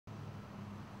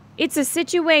It's a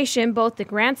situation both the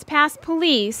Grants Pass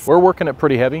Police We're working it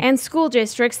pretty heavy. and school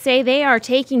districts say they are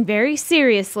taking very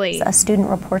seriously. A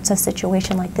student reports a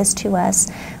situation like this to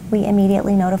us, we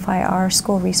immediately notify our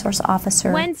school resource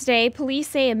officer. Wednesday, police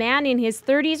say a man in his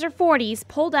 30s or 40s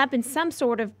pulled up in some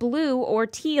sort of blue or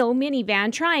teal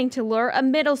minivan trying to lure a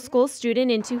middle school student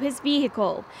into his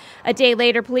vehicle. A day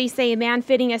later, police say a man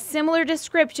fitting a similar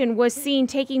description was seen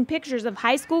taking pictures of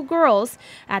high school girls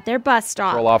at their bus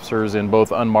stop. Patrol officers in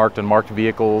both unmarked and marked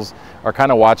vehicles are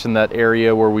kind of watching that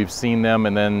area where we've seen them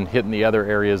and then hitting the other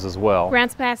areas as well.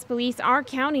 Grants Pass Police are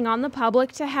counting on the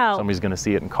public to help. Somebody's going to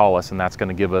see it and call us, and that's going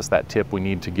to give us that tip we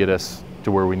need to get us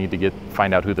to where we need to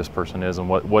find out who this person is and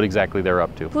what exactly they're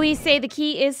up to. Police say the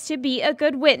key is to be a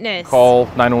good witness. Call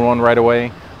 911 right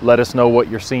away. Let us know what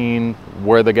you're seeing,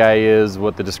 where the guy is,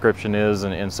 what the description is,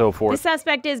 and so forth. The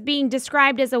suspect is being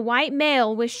described as a white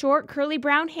male with short curly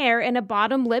brown hair and a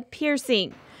bottom lip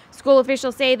piercing. School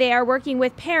officials say they are working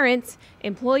with parents,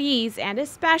 employees, and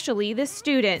especially the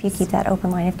students. You keep that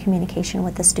open line of communication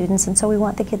with the students, and so we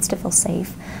want the kids to feel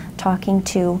safe talking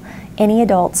to any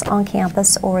adults on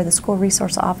campus or the school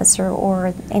resource officer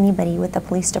or anybody with the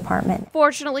police department.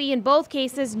 Fortunately, in both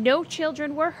cases, no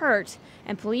children were hurt,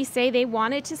 and police say they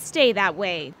want it to stay that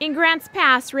way. In Grants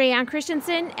Pass, Rayanne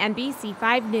Christensen,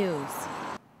 NBC5 News.